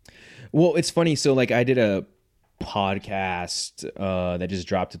 Well, it's funny. So like I did a podcast that just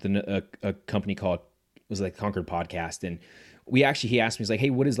dropped at a company called, it was like Concord Podcast. And he asked me, he's like, hey,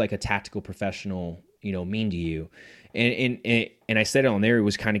 what is like a tactical professional, mean to you? And I said it on there, it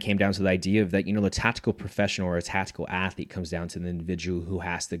was kind of came down to the idea of that, the tactical professional or a tactical athlete comes down to the individual who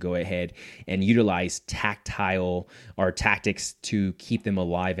has to go ahead and utilize tactile or tactics to keep them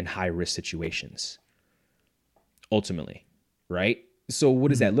alive in high risk situations. Ultimately, right? So what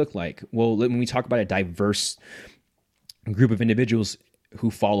does that look like? Well, when we talk about a diverse group of individuals who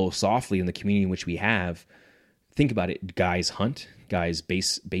follow Softly in the community in which we have, think about it. Guys hunt, guys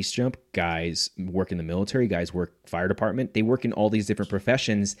base jump, guys work in the military, guys work fire department. They work in all these different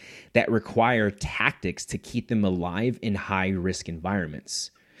professions that require tactics to keep them alive in high risk environments.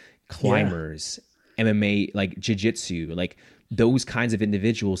 Climbers, MMA, like jiu-jitsu, like those kinds of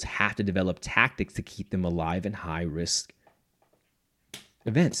individuals have to develop tactics to keep them alive in high risk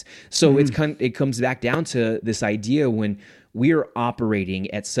events. So it comes back down to this idea: when we are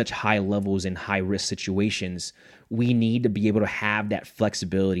operating at such high levels in high risk situations, we need to be able to have that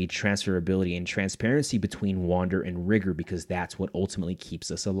flexibility, transferability, and transparency between Wander and Rigor, because that's what ultimately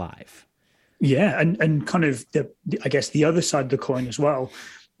keeps us alive. Yeah, and kind of I guess the other side of the coin as well,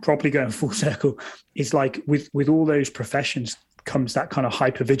 properly going full circle, is like with all those professions comes that kind of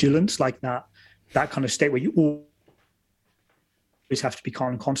hypervigilance, like that kind of state where you always have to be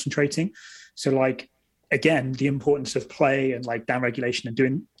calm and concentrating. So like, again, the importance of play and like down regulation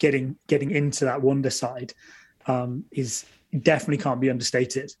and getting into that Wander side is definitely can't be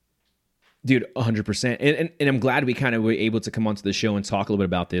understated. Dude, 100%. And I'm glad we kind of were able to come onto the show and talk a little bit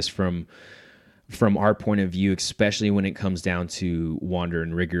about this from our point of view, especially when it comes down to Wander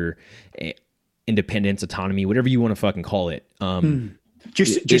and Rigor, independence, autonomy, whatever you want to fucking call it.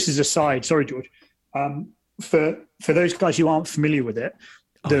 Just as a side, sorry, George. For those guys who aren't familiar with it,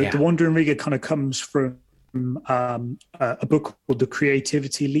 the Wander and Rigor kind of comes from a book called The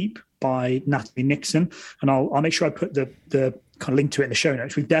Creativity Leap by Natalie Nixon, and I'll make sure I put the kind of link to it in the show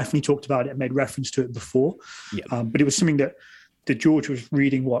notes. We've definitely talked about it and made reference to it before, but it was something that George was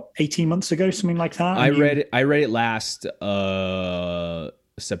reading 18 months ago, something like that. I read it last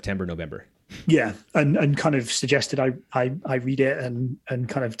September, November. Yeah, and kind of suggested I read it and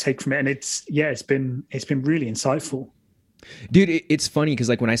kind of take from it, and it's been really insightful. Dude, it's funny because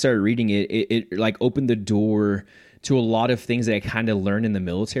like when I started reading it, it like opened the door to a lot of things that I kind of learned in the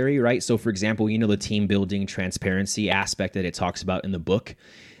military, right? So for example, the team building, transparency aspect that it talks about in the book.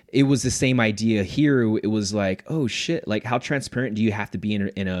 It was the same idea here. It was like, oh shit, like how transparent do you have to be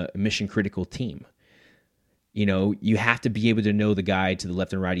in a mission critical team? You have to be able to know the guy to the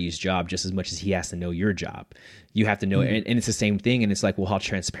left and right of his job just as much as he has to know your job. You have to know, and it's the same thing. And it's like, well, how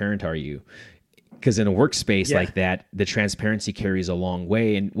transparent are you? Because in a workspace like that, the transparency carries a long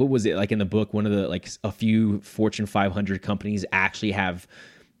way. And what was it like in the book? One of the a few Fortune 500 companies actually have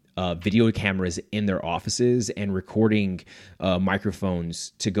video cameras in their offices and recording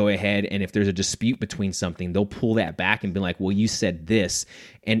microphones to go ahead. And if there's a dispute between something, they'll pull that back and be like, well, you said this.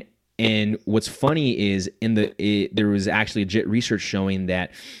 And what's funny is there was actually legit research showing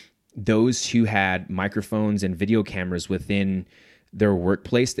that those who had microphones and video cameras within their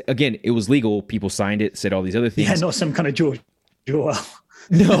workplace, again, it was legal. People signed it, said all these other things. Yeah, not some kind of George Orwell.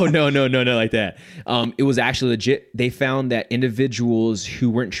 No, like that. It was actually legit. They found that individuals who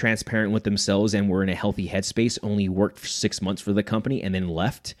weren't transparent with themselves and were in a healthy headspace only worked for 6 months for the company and then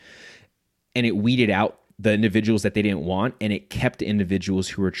left. And it weeded out the individuals that they didn't want, and it kept the individuals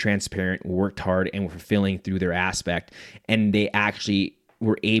who were transparent, worked hard, and were fulfilling through their aspect. And they actually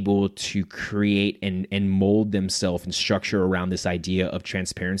were able to create and mold themselves and structure around this idea of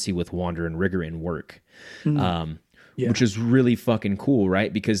transparency with Wander and Rigor in work. Which is really fucking cool,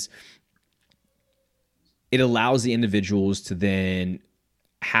 right? Because it allows the individuals to then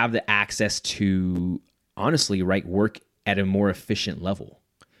have the access to, honestly, right, work at a more efficient level.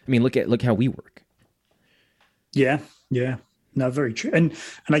 I mean, look how we work. Yeah. No, very true. And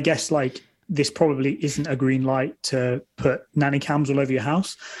I guess like this probably isn't a green light to put nanny cams all over your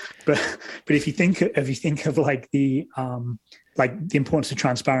house, but if you think of like the importance of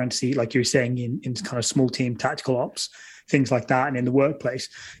transparency, like you were saying in kind of small team tactical ops, things like that, and in the workplace,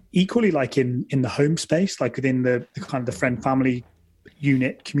 equally like in the home space, like within the kind of the friend family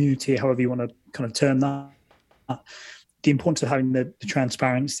unit community, however you want to kind of term that, the importance of having the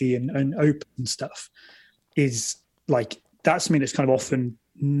transparency and open stuff is like, that's something that's kind of often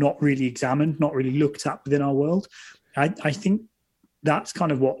not really examined, not really looked at within our world. I think that's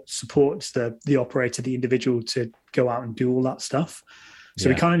kind of what supports the operator, the individual, to go out and do all that stuff. So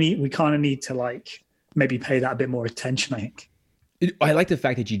we kind of need to like maybe pay that a bit more attention, I think. I like the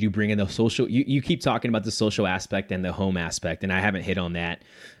fact that you do bring in the social, you keep talking about the social aspect and the home aspect, and I haven't hit on that,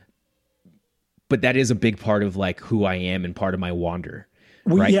 but that is a big part of like who I am and part of my Wander.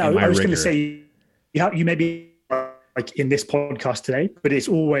 Well, right? Yeah, I was going to say, you may be like in this podcast today, but it's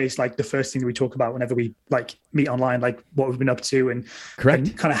always like the first thing that we talk about whenever we like meet online, like what we've been up to and kind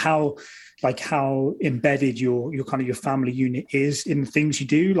of how embedded your kind of your family unit is in the things you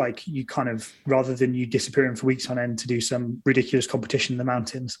do. Like you kind of, rather than you disappearing for weeks on end to do some ridiculous competition in the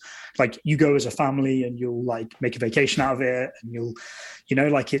mountains, like you go as a family and you'll like make a vacation out of it, and you'll,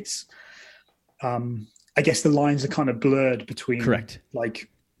 like it's, I guess the lines are kind of blurred between correct, like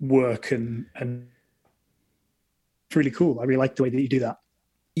work and it's really cool. I really like the way that you do that.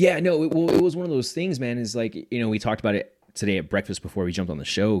 Yeah, no, it was one of those things, man, is like, you know, we talked about it today at breakfast before we jumped on the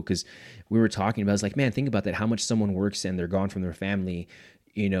show, because we were talking about, it's like, man, think about that, how much someone works and they're gone from their family.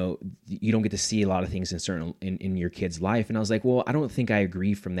 You know, you don't get to see a lot of things in your kid's life. And I was like, well, I don't think I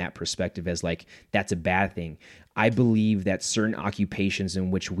agree from that perspective as like, that's a bad thing. I believe that certain occupations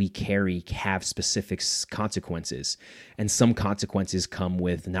in which we carry have specific consequences. And some consequences come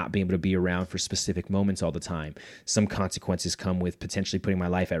with not being able to be around for specific moments all the time. Some consequences come with potentially putting my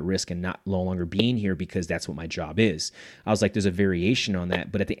life at risk and no longer being here because that's what my job is. I was like, there's a variation on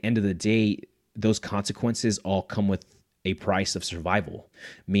that. But at the end of the day, those consequences all come with a price of survival,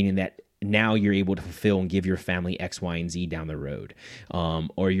 meaning that now you're able to fulfill and give your family X, Y, and Z down the road.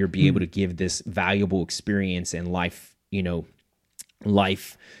 Or you'll be able to give this valuable experience and life, you know,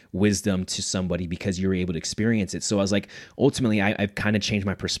 life wisdom to somebody because you're able to experience it. So I was like, ultimately, I've kind of changed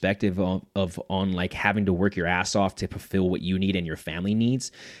my perspective on like having to work your ass off to fulfill what you need and your family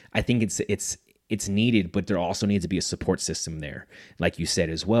needs. I think it's needed, but there also needs to be a support system there, like you said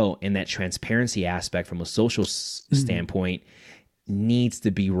as well. And that transparency aspect from a social standpoint needs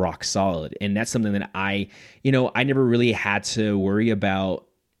to be rock solid. And that's something that I never really had to worry about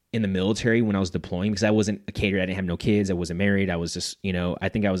in the military when I was deploying, because I wasn't a caterer. I didn't have no kids. I wasn't married. I was just, I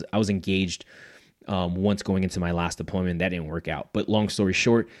think I was engaged once going into my last deployment. That didn't work out. But long story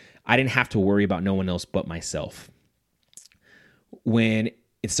short, I didn't have to worry about no one else but myself. When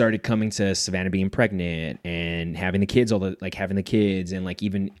it started coming to Savannah being pregnant and having the kids, and like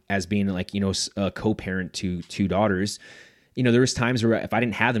even as being like, a co-parent to two daughters, there was times where if I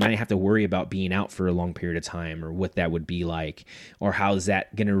didn't have them, I didn't have to worry about being out for a long period of time or what that would be like, or how is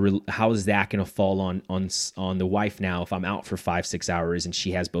that gonna fall on the wife now if I'm out for 5-6 hours and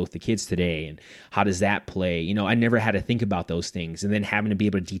she has both the kids today, and how does that play? I never had to think about those things, and then having to be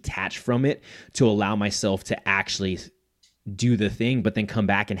able to detach from it to allow myself to actually do the thing, but then come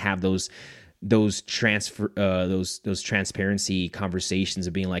back and have those transparency conversations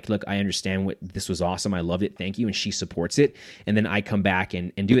of being like, look, I understand what this was awesome. I loved it. Thank you. And she supports it. And then I come back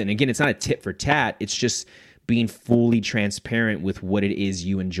and do it. And again, it's not a tit for tat. It's just being fully transparent with what it is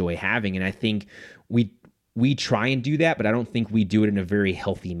you enjoy having. And I think we try and do that, but I don't think we do it in a very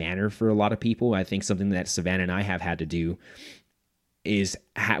healthy manner for a lot of people. I think something that Savannah and I have had to do is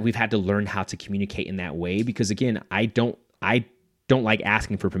we've had to learn how to communicate in that way, because again, I don't like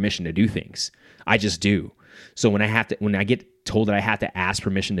asking for permission to do things. I just do. So when I get told that I have to ask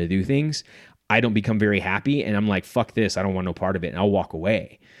permission to do things, I don't become very happy, and I'm like, fuck this, I don't want no part of it, and I'll walk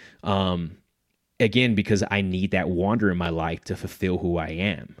away. Again, because I need that wander in my life to fulfill who I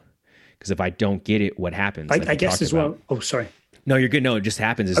am. Because if I don't get it, what happens? I guess as well. Oh, sorry. No, you're good. No, it just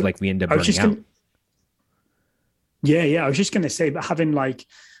happens. It's like we end up burning out. Yeah. I was just going to say, but having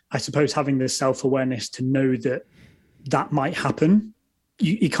having the self-awareness to know that might happen,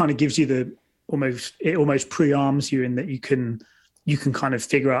 it kind of gives you it almost pre-arms you in that you can kind of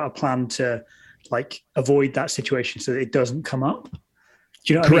figure out a plan to like avoid that situation so that it doesn't come up. Do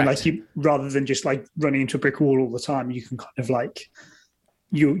you know what Correct. I mean? Like rather than just like running into a brick wall all the time, you can kind of like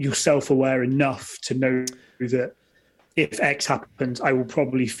you're self-aware enough to know that if X happens, I will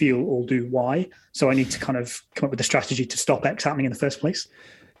probably feel or do Y. So I need to kind of come up with a strategy to stop X happening in the first place.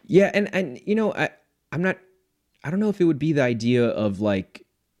 Yeah. And I don't know if it would be the idea of like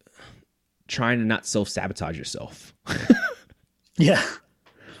trying to not self-sabotage yourself. Yeah.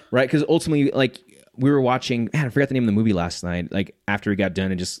 Right. Because ultimately, like we were watching, man, I forgot the name of the movie last night. Like after we got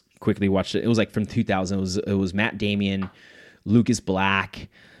done and just quickly watched it. It was like from 2000. It was Matt Damon, Lucas Black.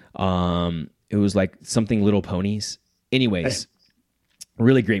 It was like something Little Ponies. Anyways,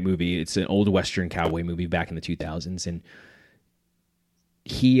 really great movie. It's an old Western cowboy movie back in the 2000s. And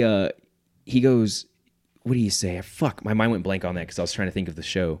he goes, what do you say? Fuck, my mind went blank on that because I was trying to think of the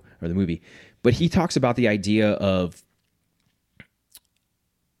show or the movie. But he talks about the idea of,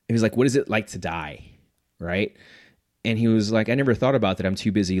 he was like, what is it like to die? Right? And he was like, I never thought about that. I'm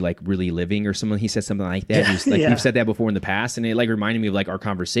too busy like really living or something. He said something like that. He was like, We've said that before in the past. And it like reminded me of like our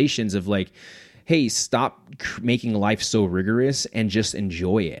conversations of like, hey, stop making life so rigorous and just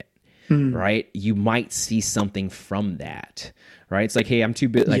enjoy it. Right? You might see something from that. Right? It's like, hey, I'm too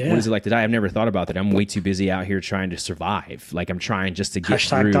busy. Like, what is it like to die? I've never thought about that. I'm way too busy out here trying to survive. Like I'm trying just to get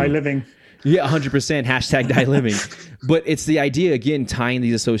through. Die living. Yeah, 100%. #die living. But it's the idea, again, tying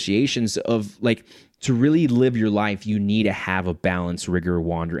these associations of like, to really live your life, you need to have a balanced rigor,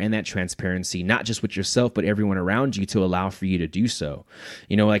 wander, and that transparency, not just with yourself, but everyone around you, to allow for you to do so.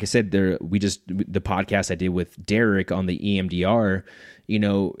 You know, like I said, the podcast I did with Derek on the EMDR, you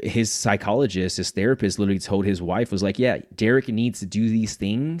know, his psychologist, his therapist literally told his wife, was like, yeah, Derek needs to do these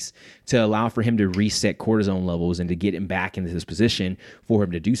things to allow for him to reset cortisone levels and to get him back into this position for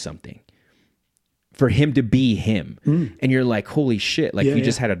him to do something, for him to be him. And you're like, holy shit. Like, you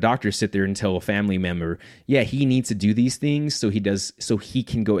just had a doctor sit there and tell a family member, yeah, he needs to do these things so he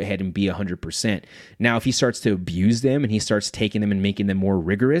can go ahead and be 100%. Now, if he starts to abuse them and he starts taking them and making them more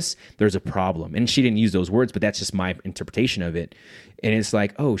rigorous, there's a problem. And she didn't use those words, but that's just my interpretation of it. And it's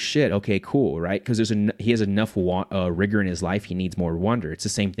like, oh shit, okay, cool, right? Because he has enough rigor in his life. He needs more wonder. It's the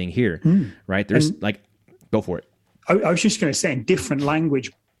same thing here, right? There's go for it. I was just going to say, in different language,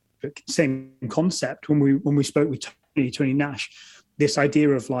 same concept. When we spoke with Tony Nash, this idea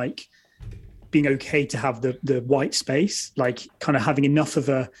of like being okay to have the white space, like kind of having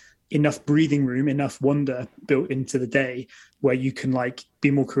enough breathing room, enough wonder built into the day where you can like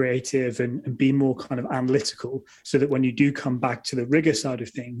be more creative and be more kind of analytical, so that when you do come back to the rigor side of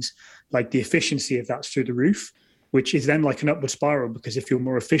things, like the efficiency of that's through the roof, which is then like an upward spiral, because if you're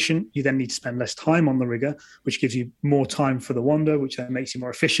more efficient, you then need to spend less time on the rigor, which gives you more time for the wonder, which then makes you more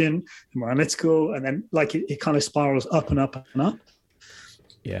efficient and more analytical. And then like it kind of spirals up and up and up.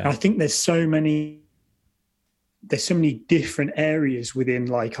 Yeah. And I think there's so many different areas within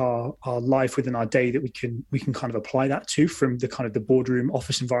like our life, within our day, that we can kind of apply that to, from the kind of the boardroom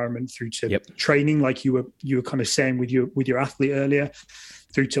office environment through to training, like you were kind of saying with your athlete earlier,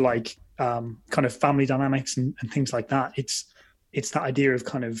 through to like kind of family dynamics and things like that. It's that idea of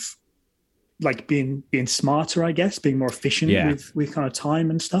kind of like being smarter, I guess, being more efficient with kind of time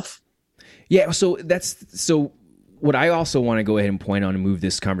and stuff. Yeah. So what I also want to go ahead and point on and move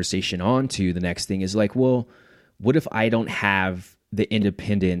this conversation on to the next thing is like, well, what if I don't have the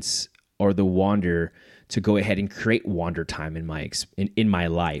independence or the wander to go ahead and create wander time in my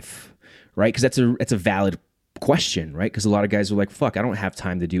life, right? Because that's a valid question, right? Because a lot of guys are like, fuck, I don't have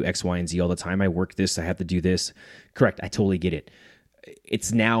time to do X, Y, and Z all the time. I work this, I have to do this. Correct. I totally get it.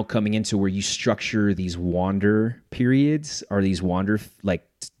 It's now coming into where you structure these wander periods, or these wander like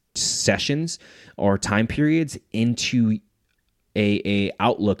sessions or time periods, into a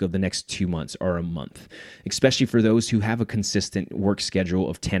outlook of the next 2 months or a month, especially for those who have a consistent work schedule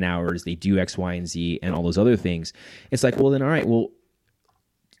of 10 hours. They do X, Y, and Z and all those other things. It's like, well, then, all right, well,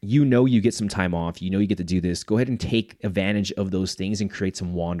 you get some time off, you get to do this, go ahead and take advantage of those things and create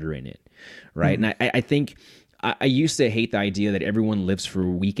some wander in it, right? And I think I used to hate the idea that everyone lives for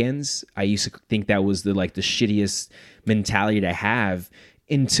weekends. I used to think that was the shittiest mentality to have,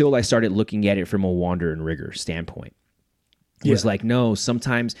 until I started looking at it from a wander and rigor standpoint. It was like, no,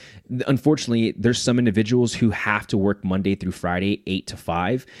 sometimes, unfortunately, there's some individuals who have to work Monday through Friday, 8 to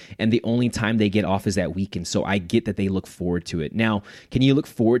 5, and the only time they get off is that weekend. So I get that they look forward to it. Now, can you look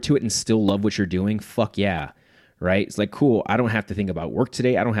forward to it and still love what you're doing? Fuck yeah, right? It's like, cool, I don't have to think about work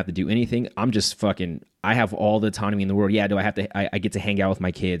today. I don't have to do anything. I'm just I have all the autonomy in the world. Yeah, do I have to, I get to hang out with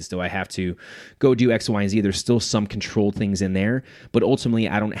my kids? Do I have to go do X, Y, and Z? There's still some controlled things in there, but ultimately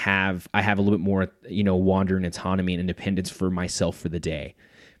I have a little bit more, wander and autonomy and independence for myself for the day.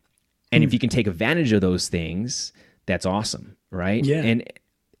 And if you can take advantage of those things, that's awesome, right? Yeah.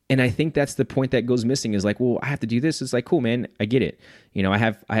 And I think that's the point that goes missing, is like, well, I have to do this. It's like, cool, man, I get it.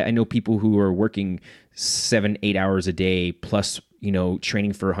 I know people who are working 7-8 hours a day plus,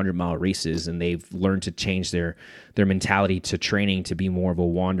 training for 100-mile races, and they've learned to change their mentality to training to be more of a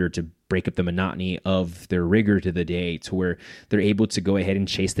wander, to break up the monotony of their rigor to the day, to where they're able to go ahead and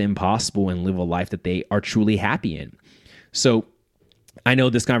chase the impossible and live a life that they are truly happy in. So I know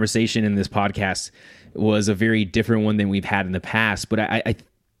this conversation in this podcast was a very different one than we've had in the past, but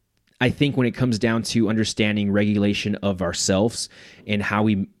I think when it comes down to understanding regulation of ourselves and how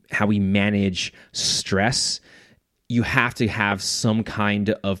we manage stress, you have to have some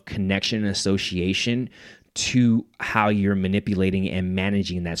kind of connection and association to how you're manipulating and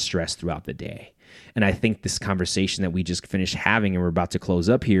managing that stress throughout the day. And I think this conversation that we just finished having and we're about to close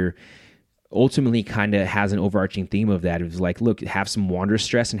up here ultimately kind of has an overarching theme of that. It was like, look, have some wander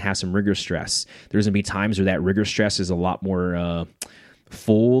stress and have some rigor stress. There's going to be times where that rigor stress is a lot more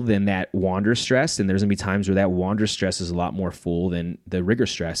full than that wander stress, and there's gonna be times where that wander stress is a lot more full than the rigor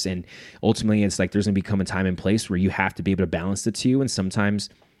stress. And ultimately, it's like there's gonna become a time and place where you have to be able to balance the two. And sometimes,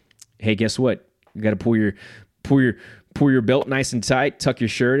 hey, guess what? You got to pull your belt nice and tight, tuck your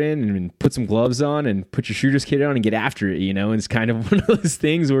shirt in, and put some gloves on, and put your shooter's kit on, and get after it. And it's kind of one of those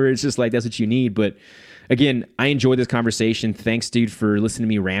things where it's just like that's what you need. But again, I enjoyed this conversation. Thanks, dude, for listening to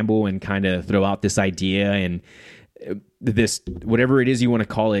me ramble and kind of throw out this idea and this, whatever it is you want to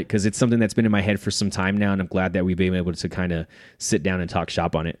call it, because it's something that's been in my head for some time now, and I'm glad that we've been able to kind of sit down and talk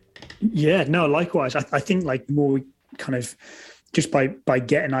shop on it. Yeah, no, likewise. I think like more kind of just by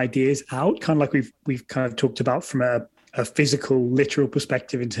getting ideas out, kind of like we've kind of talked about from a physical, literal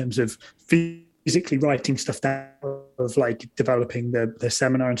perspective in terms of physically writing stuff down, of like developing the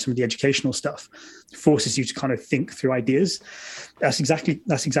seminar and some of the educational stuff, forces you to kind of think through ideas. That's exactly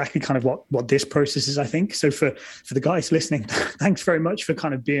kind of what this process is, I think. So for the guys listening, thanks very much for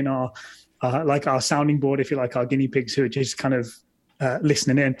kind of being our like our sounding board, if you like, our guinea pigs who are just kind of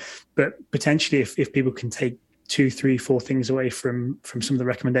listening in. But potentially if people can take 2, 3, 4 things away from some of the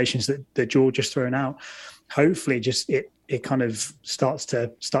recommendations that George just thrown out, hopefully just it kind of starts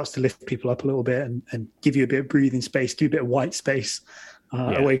to lift people up a little bit and give you a bit of breathing space, give you a bit of white space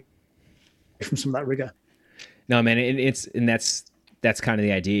away from some of that rigor. No, man, that's kind of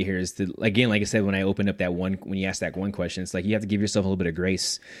the idea here is to, again, like I said, when I opened up when you asked that one question, it's like you have to give yourself a little bit of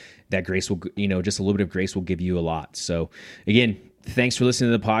grace. That grace will, just a little bit of grace will give you a lot. So again, thanks for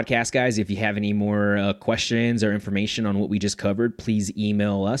listening to the podcast, guys. If you have any more questions or information on what we just covered, please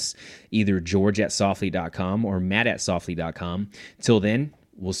email us, either george@softly.com or matt@softly.com. Till then,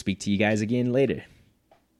 we'll speak to you guys again later.